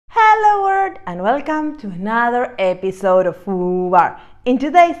and welcome to another episode of FooBar. In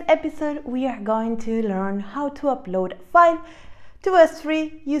today's episode we are going to learn how to upload a file to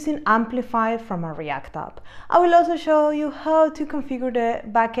S3 using Amplify from a React app. I will also show you how to configure the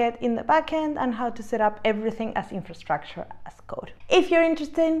backend in the backend and how to set up everything as infrastructure as code. If you're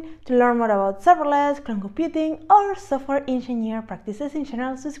interested to learn more about serverless, cloud computing, or software engineer practices in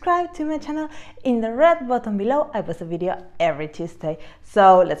general, subscribe to my channel in the red button below. I post a video every Tuesday.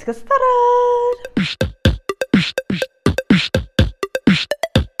 So let's get started!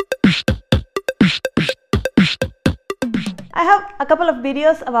 I have a couple of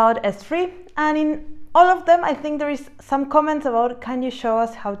videos about S3, and in all of them I think there is some comments about can you show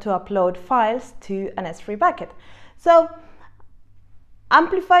us how to upload files to an S3 backend. So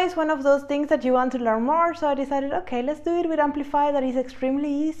Amplify is one of those things that you want to learn more, so I decided, okay, let's do it with Amplify. That is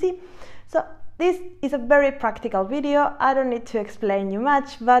extremely easy. So this is a very practical video. I don't need to explain you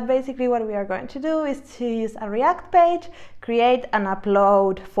much, but basically what we are going to do is to use a React page, create an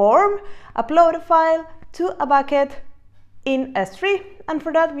upload form, upload a file to a bucket in S3, and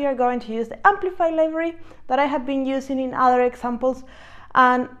for that we are going to use the Amplify library that I have been using in other examples,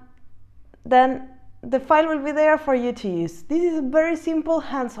 and then the file will be there for you to use. This is a very simple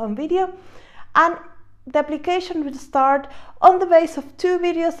hands-on video, and the application will start on the base of two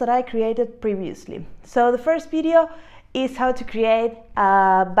videos that I created previously. So the first video is how to create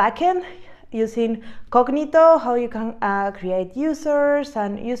a backend using Cognito, how you can create users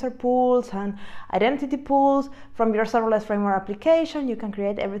and user pools and identity pools from your serverless framework application. You can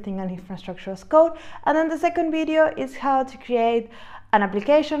create everything in infrastructure as code. And then the second video is how to create an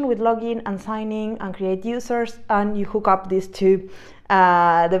application with login and signing and create users, and you hook up these to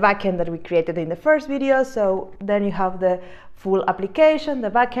the backend that we created in the first video. So then you have the full application, the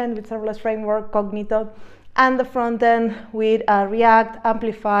backend with serverless framework, Cognito, and the front end with React,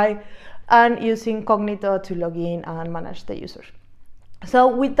 Amplify, and using Cognito to log in and manage the users.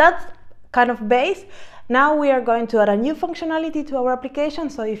 So with that kind of base, now we are going to add a new functionality to our application.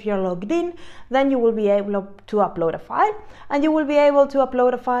 So if you're logged in, then you will be able to upload a file, and you will be able to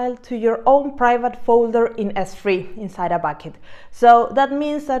upload a file to your own private folder in S3 inside a bucket. So that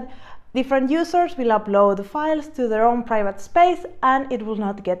means that different users will upload the files to their own private space and it will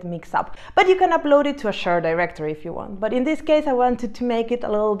not get mixed up. But you can upload it to a shared directory if you want. But in this case, I wanted to make it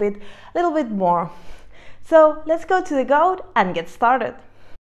a little bit more. So let's go to the code and get started.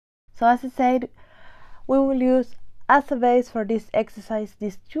 So as I said, we will use as a base for this exercise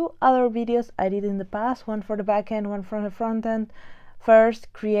these two other videos I did in the past, one for the backend, one for the front end.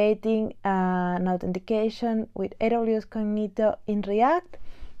 First, creating an authentication with AWS Cognito in React.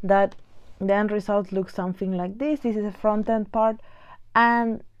 That the end result looks something like this. This is a front-end part,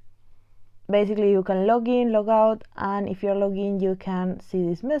 and basically you can log in, log out, and if you're logged in you can see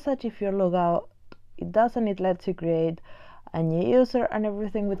this message. If you're logged out, it doesn't. It lets you create a new user, and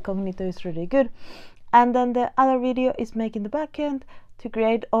everything with Cognito is really good. And then the other video is making the backend to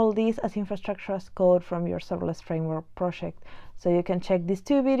create all these as infrastructure as code from your serverless framework project. So you can check these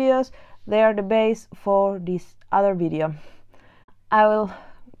two videos. They are the base for this other video. I will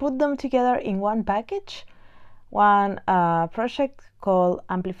put them together in one package, one project called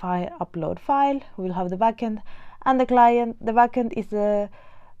Amplify Upload File. We'll have the backend and the client. The backend is the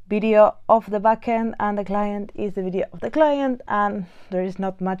video of the backend and the client is the video of the client, and there is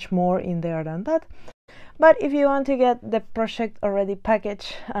not much more in there than that. But if you want to get the project already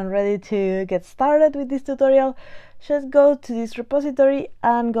packaged and ready to get started with this tutorial, just go to this repository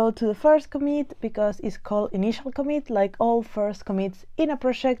and go to the first commit, because it's called initial commit, like all first commits in a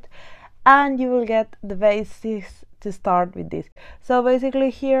project, and you will get the basics to start with this. So basically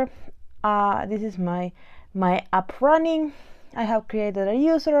here, this is my app running. I have created a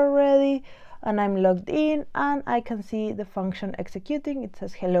user already, and I'm logged in, and I can see the function executing. It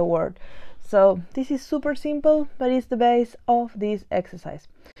says hello world. So this is super simple, but it's the base of this exercise.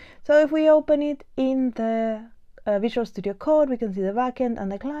 So if we open it in the Visual Studio Code, we can see the backend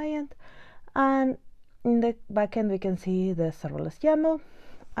and the client, and in the backend we can see the serverless YAML.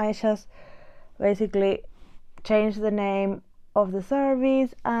 I just basically change the name of the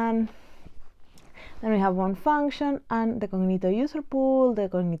service, and then we have one function and the Cognito user pool, the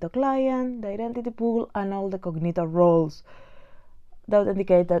Cognito client, the identity pool, and all the Cognito roles, the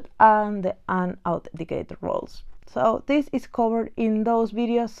authenticated and the unauthenticated roles. So this is covered in those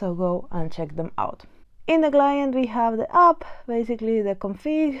videos, so go and check them out. In the client we have the app, basically the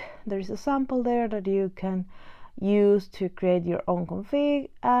config. There is a sample there that you can use to create your own config,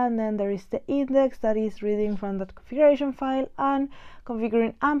 and then there is the index that is reading from that configuration file and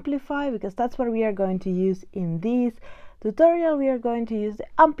configuring Amplify, because that's what we are going to use in this tutorial, we are going to use the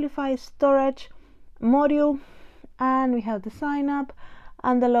Amplify storage module, and we have the sign up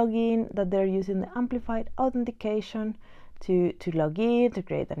and the login that they're using the Amplified authentication to log in, to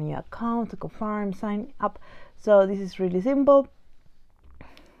create a new account, to confirm, sign up. So this is really simple.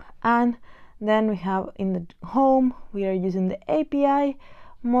 And then we have in the home, we are using the API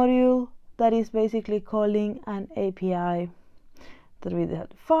module that is basically calling an API that we have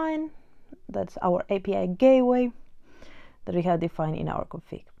defined. That's our API gateway that we have defined in our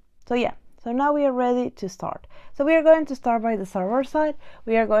config. So yeah, so now we are ready to start. So we are going to start by the server side.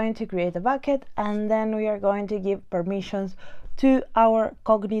 We are going to create a bucket, and then we are going to give permissions to our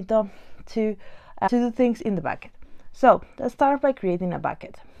Cognito to do things in the bucket. So let's start by creating a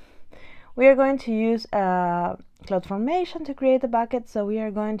bucket. We are going to use CloudFormation to create a bucket. So we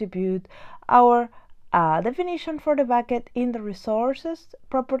are going to put our definition for the bucket in the resources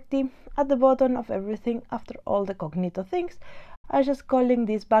property at the bottom of everything after all the Cognito things. I'm just calling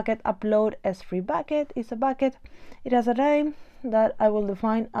this bucket upload S3 bucket. It's a bucket. It has a name that I will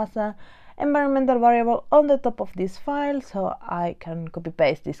define as a environmental variable on the top of this file, so I can copy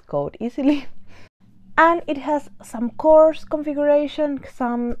paste this code easily. And it has some course configuration.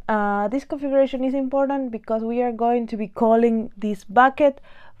 This configuration is important because we are going to be calling this bucket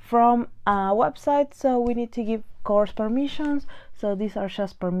from a website, so we need to give course permissions. So these are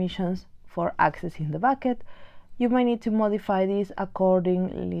just permissions for accessing the bucket. You might need to modify this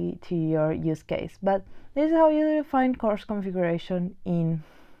accordingly to your use case, but this is how you define course configuration in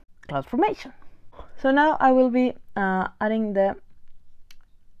CloudFormation. So now I will be adding the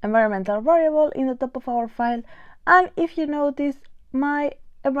environmental variable in the top of our file, and if you notice, my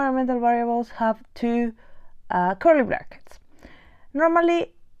environmental variables have two curly brackets.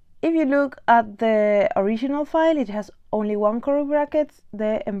 Normally, if you look at the original file, it has only one curly bracket,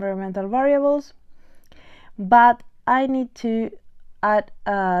 the environmental variables, but I need to add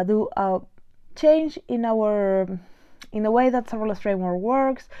do a change in the way that Serverless Framework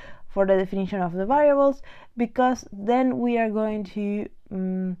works for the definition of the variables, because then we are going to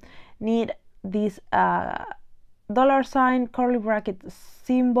need this $sign curly bracket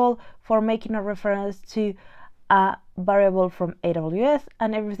symbol for making a reference to a variable from AWS,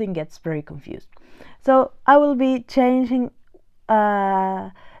 and everything gets very confused. So I will be changing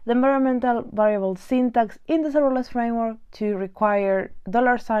the environmental variable syntax in the Serverless Framework to require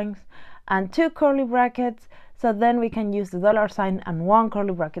 $signs and two curly brackets, so then we can use the $sign and one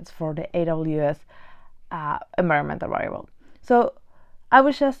curly brackets for the AWS environmental variable. So I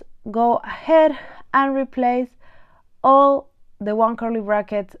will just go ahead and replace all the one curly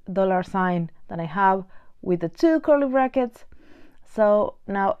bracket $sign that I have with the two curly brackets. So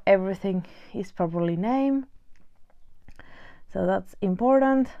now everything is properly named. So that's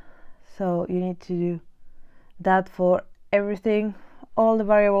important. So you need to do that for everything, all the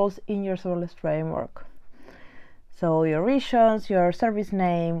variables in your Serverless Framework. So your regions, your service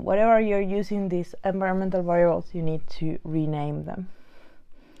name, whatever you're using these environmental variables, you need to rename them.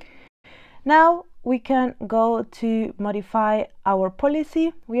 Now we can go to modify our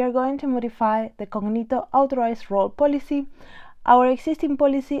policy. We are going to modify the Cognito authorized role policy. Our existing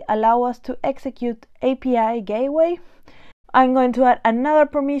policy allows us to execute API gateway. I'm going to add another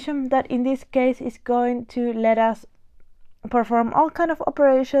permission that in this case is going to let us perform all kind of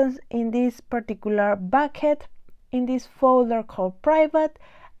operations in this particular bucket in this folder called private,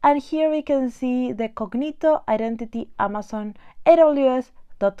 and here we can see the Cognito identity Amazon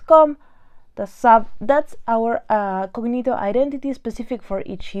AWS.com. That's our Cognito identity specific for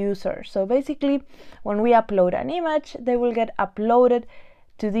each user. So basically, when we upload an image, they will get uploaded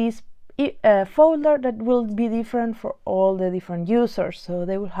to this folder that will be different for all the different users. So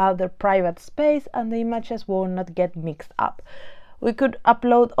they will have their private space and the images will not get mixed up. We could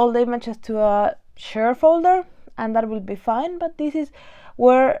upload all the images to a share folder and that will be fine, but this is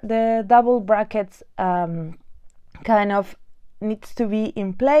where the double brackets kind of needs to be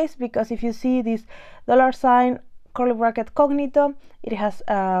in place, because if you see this $sign curly bracket Cognito, it has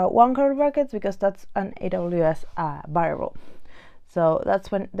one curly bracket because that's an AWS variable. So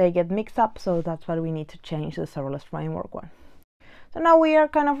that's when they get mixed up, so that's why we need to change the Serverless Framework one. So now we are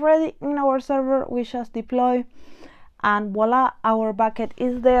kind of ready in our server. We just deploy and voila, our bucket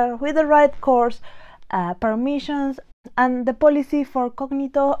is there with the right course permissions, and the policy for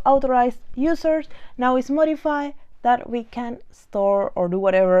Cognito authorized users now is modified that we can store or do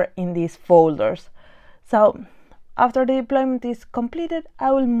whatever in these folders. So after the deployment is completed,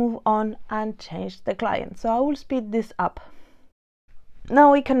 I will move on and change the client. So I will speed this up.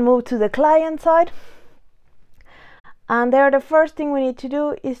 Now we can move to the client side. And there the first thing we need to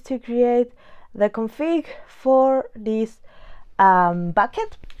do is to create the config for this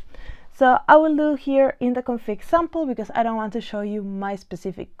bucket. So I will do here in the config sample because I don't want to show you my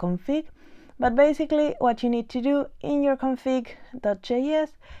specific config. But basically what you need to do in your config.js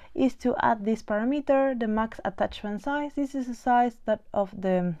is to add this parameter, the max attachment size. This is the size that of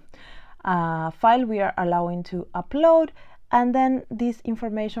the file we are allowing to upload, and then this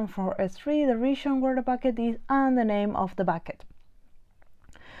information for S3, the region where the bucket is, and the name of the bucket.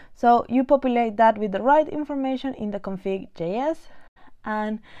 So you populate that with the right information in the config.js,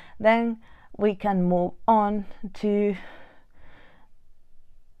 and then we can move on to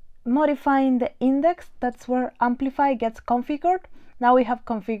modifying the index. That's where Amplify gets configured. Now we have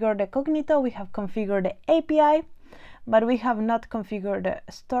configured the Cognito, we have configured the API, but we have not configured the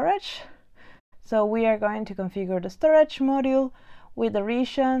storage. So we are going to configure the storage module with the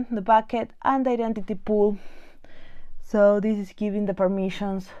region, the bucket, and the identity pool. So this is giving the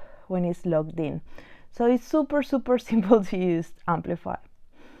permissions when it's logged in. So it's super simple to use Amplify.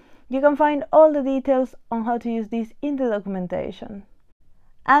 You can find all the details on how to use this in the documentation.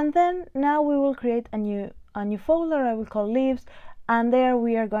 And then now we will create a new folder I will call libs, and there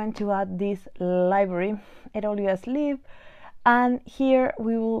we are going to add this library, AWS lib, and here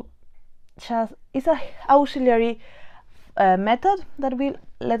we will just, it's an auxiliary method that will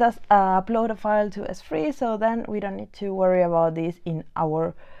let us upload a file to S3, so then we don't need to worry about this in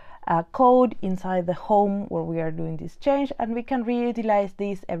our code inside the home where we are doing this change, and we can reutilize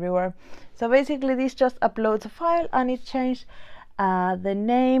this everywhere. So basically this just uploads a file and it changed the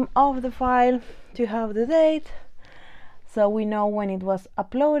name of the file to have the date, so we know when it was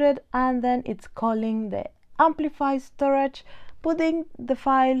uploaded, and then it's calling the Amplify storage, putting the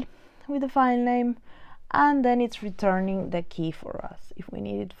file with the file name, and then it's returning the key for us if we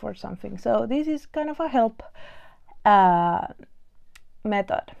need it for something. So this is kind of a help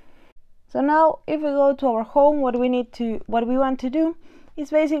method. So now if we go to our home, what we want to do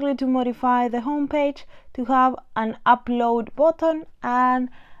is basically to modify the home page to have an upload button, and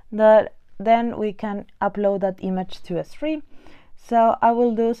then we can upload that image to S3. So I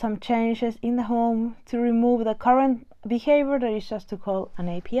will do some changes in the home to remove the current behavior that is just to call an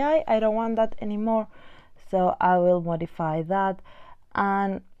API. I don't want that anymore, so I will modify that,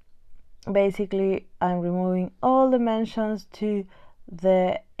 and basically I'm removing all the mentions to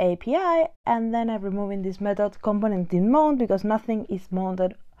the API, and then I'm removing this method component in mount because nothing is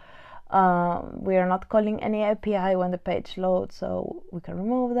mounted. We are not calling any API when the page loads, so we can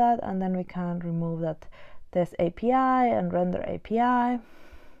remove that, and then we can remove that test API and render API,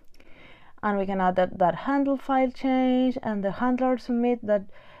 and we can add that handle file change and the handler submit. That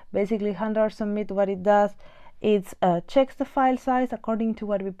basically handler submit, what it does, it checks the file size according to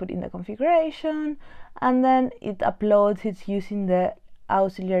what we put in the configuration, and then it uploads it using the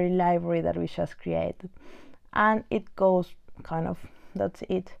auxiliary library that we just created, and it goes kind of, that's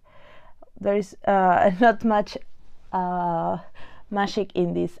it. There is not much magic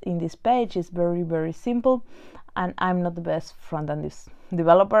in this page. It's very simple, and I'm not the best front-end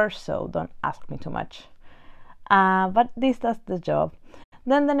developer, so don't ask me too much, but this does the job.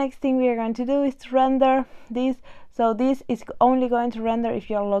 Then the next thing we are going to do is to render this. So this is only going to render if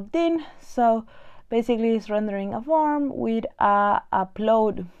you're logged in. So basically it's rendering a form with a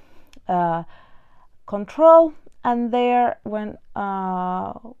upload control, and there when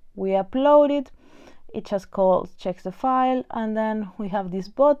we upload it, it just checks the file, and then we have this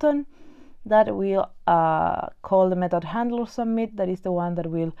button that will call the method handler submit. That is the one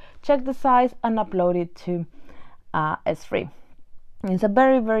that will check the size and upload it to S3. It's a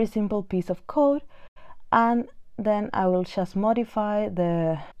very simple piece of code, and then I will just modify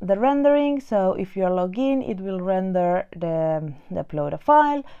the rendering. So if you're logged in, it will render the upload a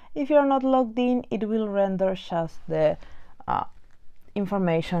file. If you're not logged in, it will render just the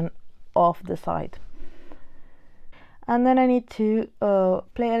information of the site. And then I need to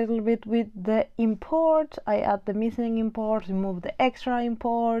play a little bit with the import. I add the missing imports, remove the extra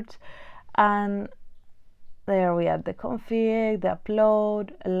imports, and there we add the config, the upload,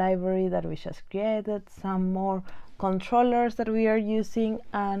 a library that we just created, some more controllers that we are using,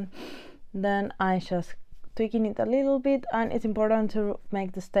 and then I just tweaking it a little bit. And it's important to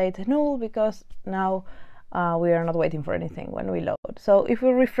make the state null because now we are not waiting for anything when we load. So if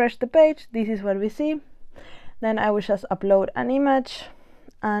we refresh the page, this is what we see. Then I will just upload an image,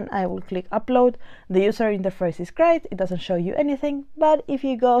 and I will click upload. The user interface is great, it doesn't show you anything, but if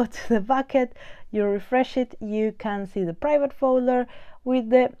you go to the bucket, you refresh it, you can see the private folder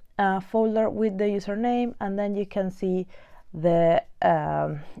with the username, and then you can see the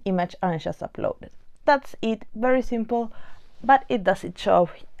image and just uploaded. That's it, very simple. but it does its job.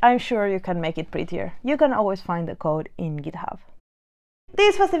 I'm sure you can make it prettier. You can always find the code in GitHub.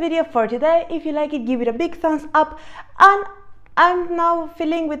 This was the video for today. If you like it, give it a big thumbs up, and I'm now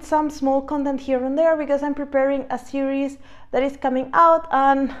filling with some small content here and there because I'm preparing a series that is coming out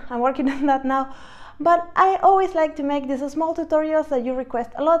and I'm working on that now. But I always like to make these small tutorials that you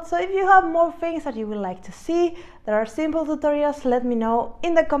request a lot, so if you have more things that you would like to see that are simple tutorials, let me know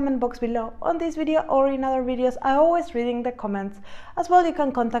in the comment box below on this video or in other videos. I'm always reading the comments. As well, you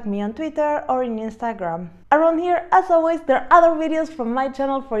can contact me on Twitter or in Instagram. Around here, as always, there are other videos from my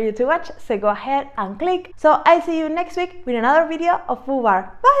channel for you to watch, so go ahead and click. So I see you next week with another video of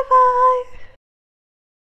FooBar. Bye bye!